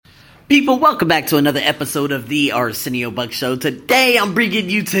People, welcome back to another episode of the Arsenio Buck Show. Today, I'm bringing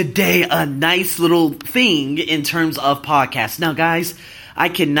you a nice little thing in terms of podcasts. Now, guys, I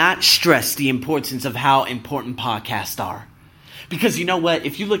cannot stress the importance of how important podcasts are. Because you know what?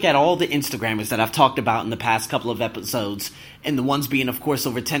 If you look at all the Instagrammers that I've talked about in the past couple of episodes, and the ones being, of course,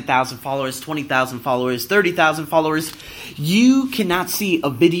 over 10,000 followers, 20,000 followers, 30,000 followers, you cannot see a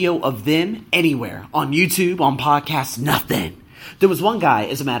video of them anywhere. On YouTube, on podcasts, nothing. There was one guy,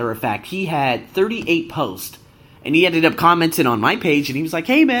 as a matter of fact, he had 38 posts, and he ended up commenting on my page, and he was like,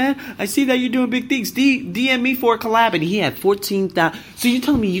 hey man, I see that you're doing big things, DM me for a collab, and he had 14,000, so you're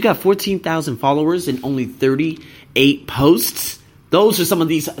telling me you got 14,000 followers and only 38 posts? Those are some of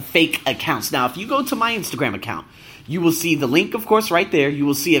these fake accounts. Now, if you go to my Instagram account, you will see the link, of course, right there. You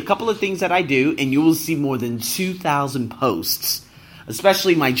will see a couple of things that I do, and you will see more than 2,000 posts.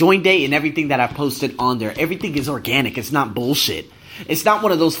 Especially my join date and everything that I've posted on there. Everything is organic. It's not bullshit. It's not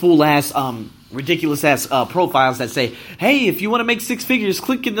one of those fool-ass, ridiculous-ass profiles that say, hey, if you want to make six figures,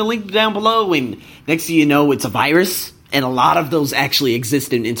 click in the link down below. And next thing you know, it's a virus. And a lot of those actually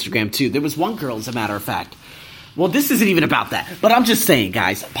exist in Instagram, too. There was one girl, as a matter of fact. Well, this isn't even about that. But I'm just saying,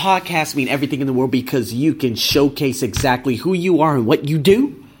 guys, podcasts mean everything in the world because you can showcase exactly who you are and what you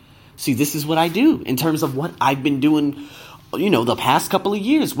do. See, this is what I do in terms of what I've been doing, the past couple of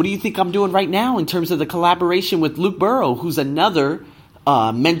years. What do you think I'm doing right now in terms of the collaboration with Luke Burrow, who's another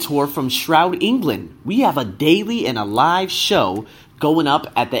mentor from Shroud England? We have a daily and a live show going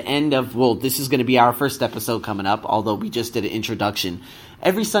up at the end of, this is going to be our first episode coming up, although we just did an introduction.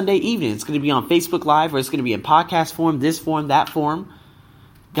 Every Sunday evening, it's going to be on Facebook Live, or it's going to be in podcast form, this form, that form.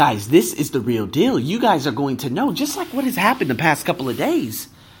 Guys, this is the real deal. You guys are going to know, just like what has happened the past couple of days.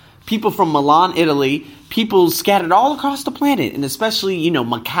 People from Milan, Italy, people scattered all across the planet, and especially,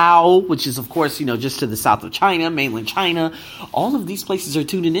 Macau, which is, of course, just to the south of China, mainland China. All of these places are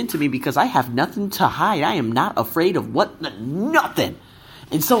tuning into me because I have nothing to hide. I am not afraid of nothing.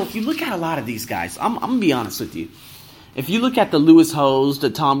 And so if you look at a lot of these guys, I'm going to be honest with you. If you look at the Lewis Hose,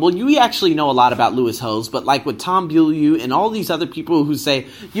 the Tom, you actually know a lot about Lewis Hose, but like with Tom Bilyeu and all these other people who say,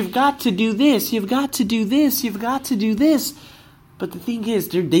 you've got to do this, you've got to do this, you've got to do this. But the thing is,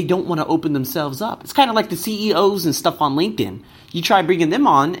 they don't want to open themselves up. It's kind of like the CEOs and stuff on LinkedIn. You try bringing them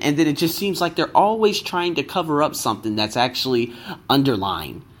on, and then it just seems like they're always trying to cover up something that's actually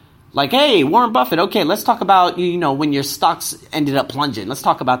underlying. Like, hey, Warren Buffett, okay, let's talk about, when your stocks ended up plunging. Let's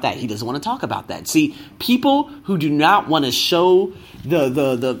talk about that. He doesn't want to talk about that. See, people who do not want to show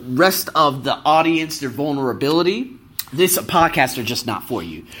the rest of the audience their vulnerability, this podcast are just not for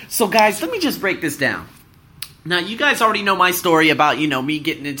you. So, guys, let me just break this down. Now, you guys already know my story about, me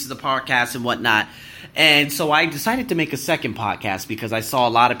getting into the podcast and whatnot. And so I decided to make a second podcast because I saw a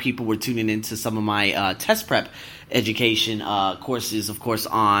lot of people were tuning into some of my test prep education courses, of course,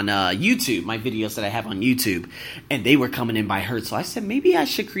 on YouTube, my videos that I have on YouTube. And they were coming in by herd. So I said, maybe I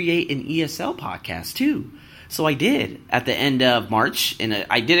should create an ESL podcast too. So I did at the end of March. And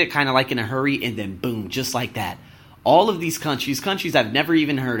I did it kind of like in a hurry. And then boom, just like that. All of these countries I've never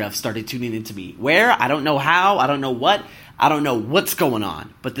even heard of started tuning into me. Where? I don't know how. I don't know what. I don't know what's going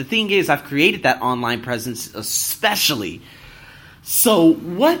on. But the thing is, I've created that online presence especially. So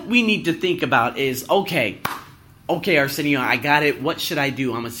what we need to think about is, okay, Arsenio, I got it. What should I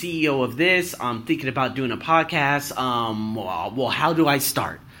do? I'm a CEO of this. I'm thinking about doing a podcast. How do I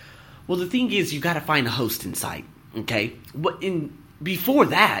start? Well, the thing is, you got to find a host in sight. Okay? Before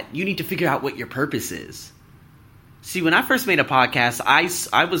that, you need to figure out what your purpose is. See, when I first made a podcast,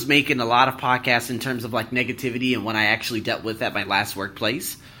 I was making a lot of podcasts in terms of like negativity and what I actually dealt with at my last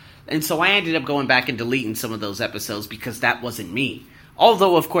workplace. And so I ended up going back and deleting some of those episodes because that wasn't me.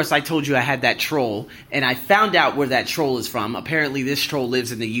 Although, of course, I told you I had that troll, and I found out where that troll is from. Apparently, this troll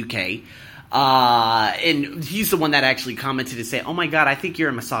lives in the UK. And he's the one that actually commented to say, oh my God, I think you're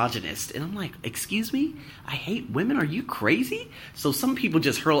a misogynist. And I'm like, excuse me? I hate women? Are you crazy? So some people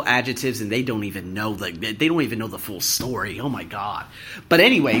just hurl adjectives and they don't even know the full story. Oh my God. But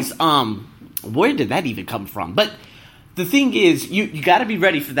anyways, where did that even come from? But the thing is, you got to be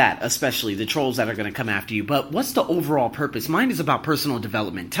ready for that, especially the trolls that are going to come after you. But what's the overall purpose? Mine is about personal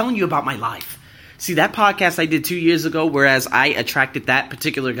development, telling you about my life. See, that podcast I did 2 years ago, whereas I attracted that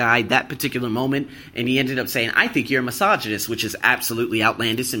particular guy, that particular moment, and he ended up saying, I think you're a misogynist, which is absolutely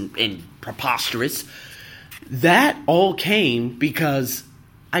outlandish and preposterous. That all came because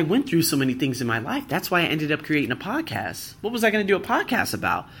I went through so many things in my life. That's why I ended up creating a podcast. What was I going to do a podcast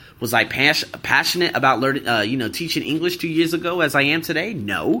about? Was I passionate about learning, teaching English 2 years ago as I am today?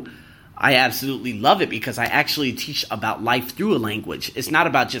 No. I absolutely love it because I actually teach about life through a language. It's not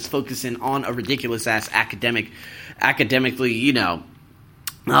about just focusing on a ridiculous ass academically,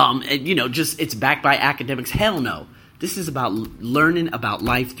 just it's backed by academics. Hell no. This is about learning about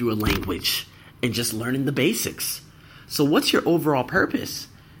life through a language and just learning the basics. So what's your overall purpose?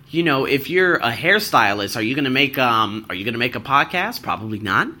 If you're a hairstylist, are you going to make a podcast? Probably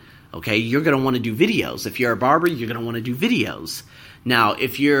not. Okay, you're going to want to do videos. If you're a barber, you're going to want to do videos. Now,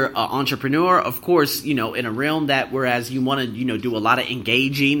 if you're an entrepreneur, of course, in a realm that whereas you want to, do a lot of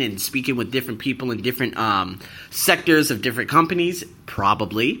engaging and speaking with different people in different sectors of different companies,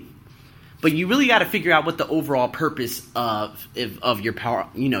 probably. But you really got to figure out what the overall purpose of your your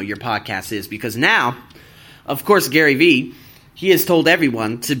podcast is, because now, of course, Gary Vee, he has told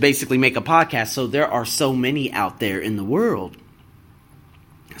everyone to basically make a podcast. So there are so many out there in the world.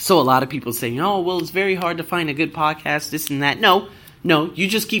 So a lot of people saying, oh, well, it's very hard to find a good podcast, this and that. No, you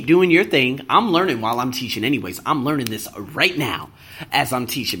just keep doing your thing. I'm learning while I'm teaching anyways. I'm learning this right now as I'm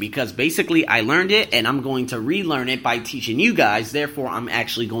teaching, because basically I learned it and I'm going to relearn it by teaching you guys. Therefore, I'm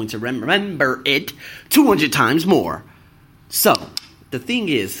actually going to remember it 200 times more. So the thing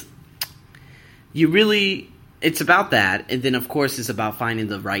is, it's about that. And then, of course, it's about finding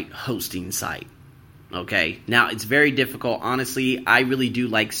the right hosting site. Okay, now it's very difficult. Honestly, I really do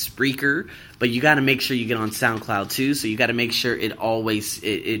like Spreaker, but you got to make sure you get on SoundCloud too. So you got to make sure it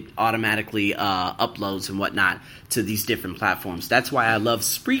automatically uploads and whatnot to these different platforms. That's why I love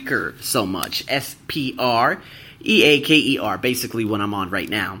Spreaker so much. Spreaker, basically what I'm on right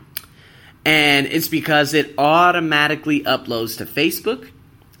now. And it's because it automatically uploads to Facebook,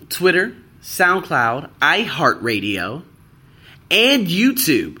 Twitter, SoundCloud, iHeartRadio, and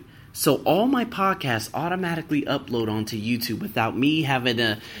YouTube. So all my podcasts automatically upload onto YouTube without me having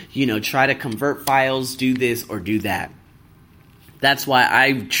to, try to convert files, do this or do that. That's why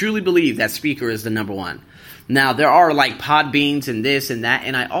I truly believe that Spreaker is the number one. Now, there are like Podbeans and this and that,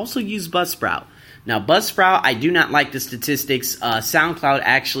 and I also use Buzzsprout. Now, Buzzsprout, I do not like the statistics. SoundCloud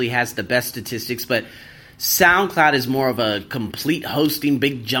actually has the best statistics, but SoundCloud is more of a complete hosting,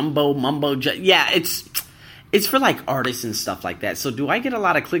 big jumbo, mumbo. It's for like artists and stuff like that. So do I get a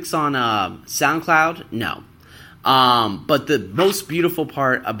lot of clicks on SoundCloud? No. But the most beautiful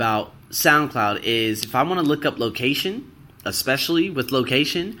part about SoundCloud is if I want to look up location, especially with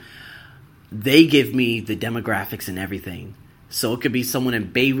location, they give me the demographics and everything. So it could be someone in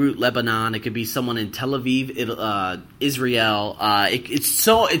Beirut, Lebanon. It could be someone in Tel Aviv, Israel. It's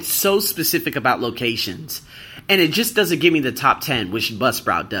so specific about locations. And it just doesn't give me the top 10, which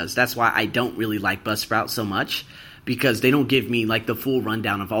Buzzsprout does. That's why I don't really like Buzzsprout so much, because they don't give me like the full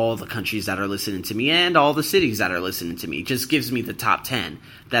rundown of all the countries that are listening to me and all the cities that are listening to me. It just gives me the top 10.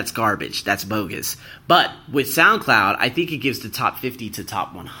 That's garbage. That's bogus. But with SoundCloud, I think it gives the top 50 to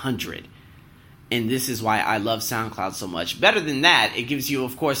top 100. And this is why I love SoundCloud so much. Better than that, it gives you,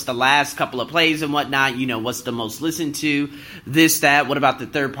 of course, the last couple of plays and whatnot. What's the most listened to, this, that. What about the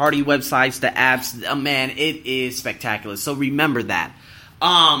third-party websites, the apps? Man, it is spectacular. So remember that.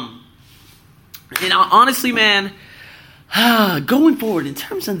 And honestly, man, going forward, in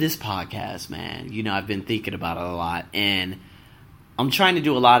terms of this podcast, man, I've been thinking about it a lot. And I'm trying to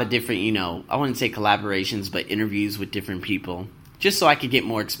do a lot of different, I wouldn't say collaborations, but interviews with different people. Just so I could get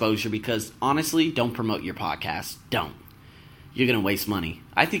more exposure, because honestly, don't promote your podcast. Don't. You're going to waste money.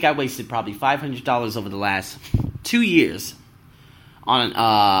 I think I wasted probably $500 over the last 2 years on,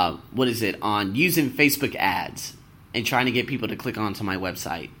 on using Facebook ads and trying to get people to click onto my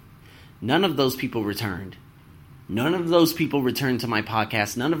website. None of those people returned. None of those people returned to my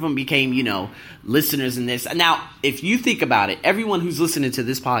podcast. None of them became, listeners in this. Now, if you think about it, everyone who's listening to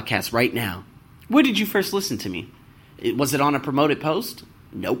this podcast right now, where did you first listen to me? Was it on a promoted post?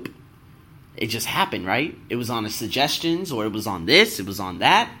 Nope. It just happened, right? It was on a suggestions, or it was on this, it was on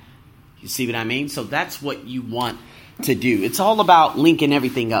that. You see what I mean? So that's what you want to do. It's all about linking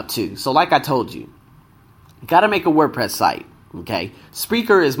everything up too. So like I told you, got to make a WordPress site. Okay,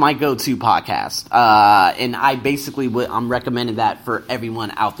 Spreaker is my go-to podcast, and I'm recommending that for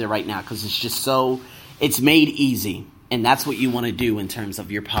everyone out there right now, because it's made easy, and that's what you want to do in terms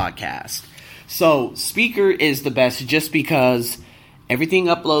of your podcast. So Spreaker is the best just because everything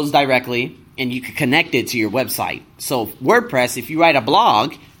uploads directly and you can connect it to your website. So WordPress, if you write a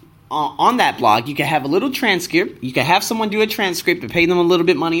blog, on that blog, you can have a little transcript. You can have someone do a transcript and pay them a little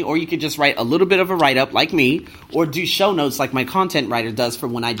bit money, or you could just write a little bit of a write-up like me, or do show notes like my content writer does for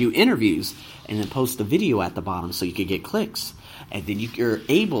when I do interviews, and then post the video at the bottom so you can get clicks. And then you're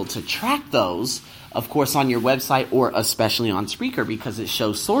able to track those, of course, on your website or especially on Spreaker, because it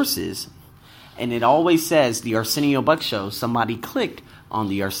shows sources. And it always says the Arsenio Buck Show. Somebody clicked on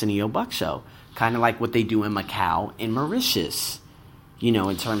the Arsenio Buck Show. Kind of like what they do in Macau and Mauritius,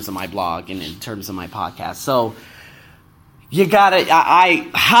 in terms of my blog and in terms of my podcast. So you gotta, I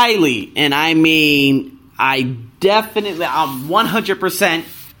highly, and I mean, I'm 100%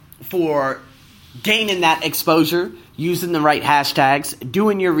 for gaining that exposure, using the right hashtags,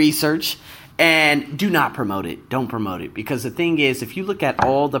 doing your research, and do not promote it. Don't promote it. Because the thing is, if you look at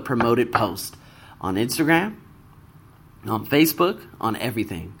all the promoted posts on Instagram, on Facebook, on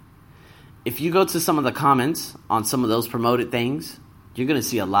everything, if you go to some of the comments on some of those promoted things, you're going to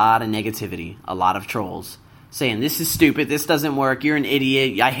see a lot of negativity, a lot of trolls saying, this is stupid, this doesn't work, you're an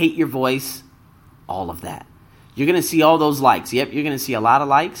idiot, I hate your voice, all of that. You're going to see all those likes. Yep, you're going to see a lot of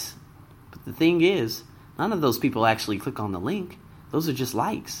likes. But the thing is, none of those people actually click on the link. Those are just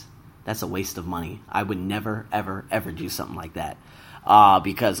likes. That's a waste of money. I would never, ever, ever do something like that.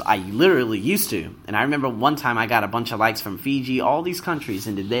 Because I literally used to. And I remember one time I got a bunch of likes from Fiji, all these countries.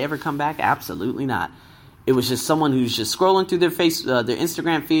 And did they ever come back? Absolutely not. It was just someone who's just scrolling through their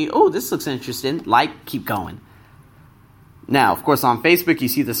Instagram feed. Oh, this looks interesting. Like, keep going. Now, of course, on Facebook, you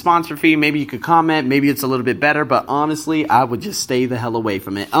see the sponsor feed. Maybe you could comment. Maybe it's a little bit better. But honestly, I would just stay the hell away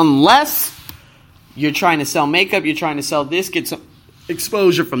from it. Unless you're trying to sell makeup, you're trying to sell this, get some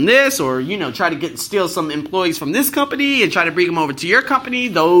exposure from this, or, you know, try to steal some employees from this company and try to bring them over to your company.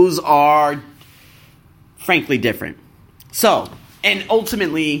 Those are, frankly, different. So, and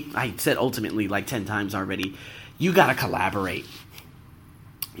ultimately, I said ultimately like 10 times already, you got to collaborate.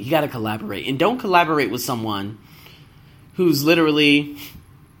 You got to collaborate. And don't collaborate with someone who's literally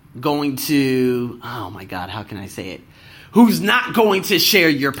going to, oh my God, how can I say it? Who's not going to share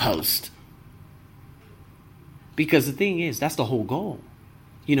your post. Because the thing is, that's the whole goal.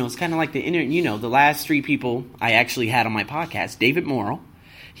 You know, it's kind of like the last 3 people I actually had on my podcast. David Morrill,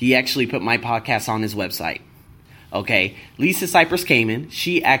 he actually put my podcast on his website. Okay, Lisa Cypress Kamen,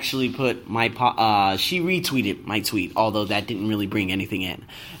 she actually put she retweeted my tweet, although that didn't really bring anything in.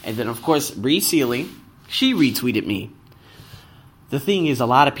 And then, of course, Bree Seeley, she retweeted me. The thing is, a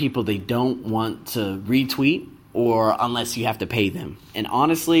lot of people, they don't want to retweet, or unless you have to pay them. And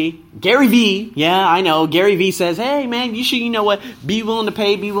honestly, Gary Vee, yeah, I know, Gary Vee says, hey, man, you know what, be willing to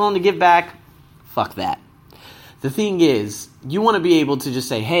pay, be willing to give back. Fuck that. The thing is, you want to be able to just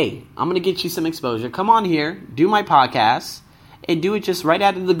say, hey, I'm going to get you some exposure. Come on here, do my podcast, and do it just right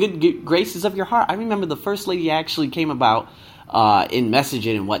out of the good graces of your heart. I remember the first lady actually came about in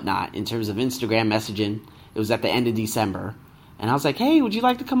messaging and whatnot, in terms of Instagram messaging. It was at the end of December. And I was like, hey, would you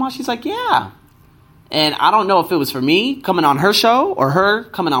like to come on? She's like, yeah. And I don't know if it was for me coming on her show or her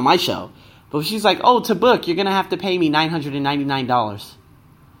coming on my show. But she's like, oh, to book, you're going to have to pay me $999.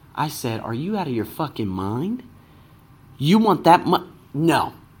 I said, are you out of your fucking mind? You want that much?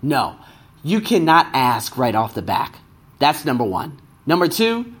 No. You cannot ask right off the back. That's number 1. Number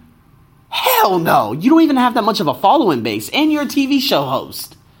 2, hell no. You don't even have that much of a following base. And you're a TV show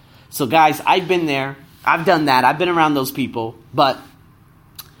host. So guys, I've been there. I've done that. I've been around those people. But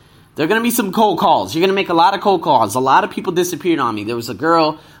there are going to be some cold calls. You're going to make a lot of cold calls. A lot of people disappeared on me. There was a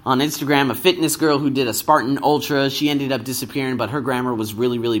girl on Instagram, a fitness girl who did a Spartan Ultra. She ended up disappearing, but her grammar was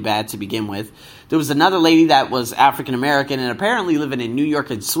really, really bad to begin with. There was another lady that was African American and apparently living in New York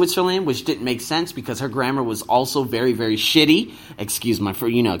and Switzerland, which didn't make sense because her grammar was also very, very shitty. Excuse my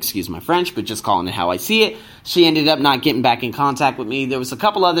French, but just calling it how I see it. She ended up not getting back in contact with me. There was a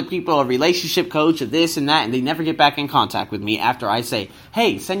couple other people, a relationship coach, of this and that, and they never get back in contact with me after I say,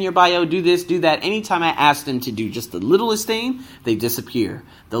 hey, send your bio, do this, do that. Anytime I ask them to do just the littlest thing, they disappear.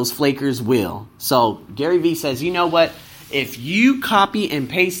 Those flakers will. So Gary Vee says, you know what? If you copy and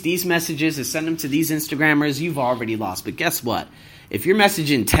paste these messages and send them to these Instagrammers, you've already lost. But guess what? If you're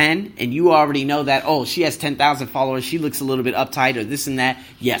messaging 10 and you already know that, oh, she has 10,000 followers, she looks a little bit uptight or this and that,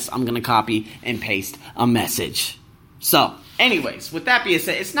 yes, I'm going to copy and paste a message. So, anyways, with that being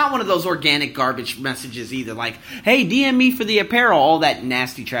said, it's not one of those organic garbage messages either. Like, hey, DM me for the apparel, all that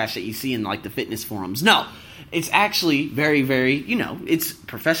nasty trash that you see in like the fitness forums. No. It's actually very, very, it's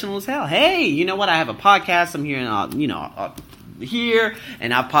professional as hell. Hey, you know what? I have a podcast. I'm here, here,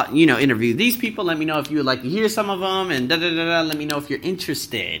 and I'll, interview these people. Let me know if you would like to hear some of them, and Let me know if you're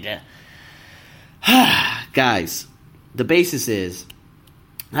interested. Guys, the basis is,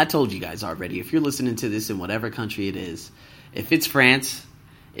 I told you guys already, if you're listening to this in whatever country it is, if it's France,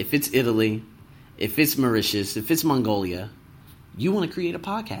 if it's Italy, if it's Mauritius, if it's Mongolia, you want to create a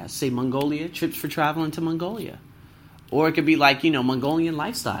podcast. Say Mongolia, trips for traveling to Mongolia. Or it could be like, Mongolian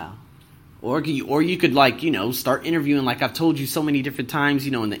lifestyle. Or you could like, start interviewing like I've told you so many different times,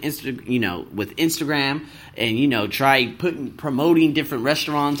 in the with Instagram and, try promoting different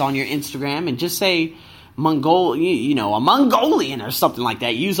restaurants on your Instagram and just say a Mongolian or something like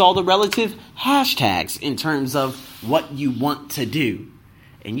that. Use all the relative hashtags in terms of what you want to do.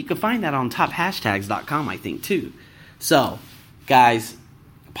 And you can find that on tophashtags.com, I think, too. So, guys,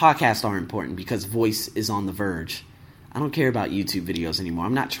 podcasts are important because voice is on the verge. I don't care about YouTube videos anymore.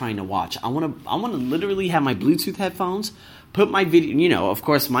 I'm not trying to watch. I want to literally have my Bluetooth headphones, put my video, of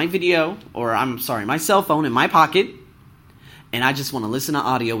course, my cell phone in my pocket, and I just want to listen to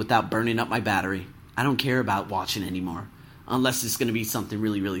audio without burning up my battery. I don't care about watching anymore, unless it's going to be something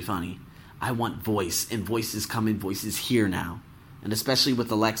really, really funny. I want voice, and voice is coming, voice is here now. And especially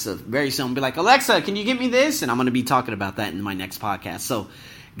with Alexa, very soon, I'll be like, Alexa, can you get me this? And I'm going to be talking about that in my next podcast. So,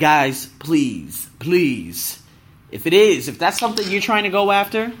 guys, please, if that's something you're trying to go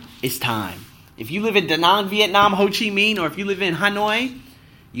after, it's time. If you live in Da Nang, Vietnam, Ho Chi Minh, or if you live in Hanoi,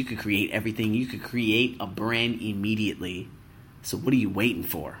 you could create everything. You could create a brand immediately. So what are you waiting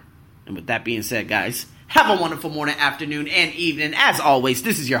for? And with that being said, guys, have a wonderful morning, afternoon, and evening. As always,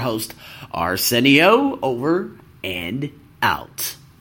 this is your host, Arsenio, over and out.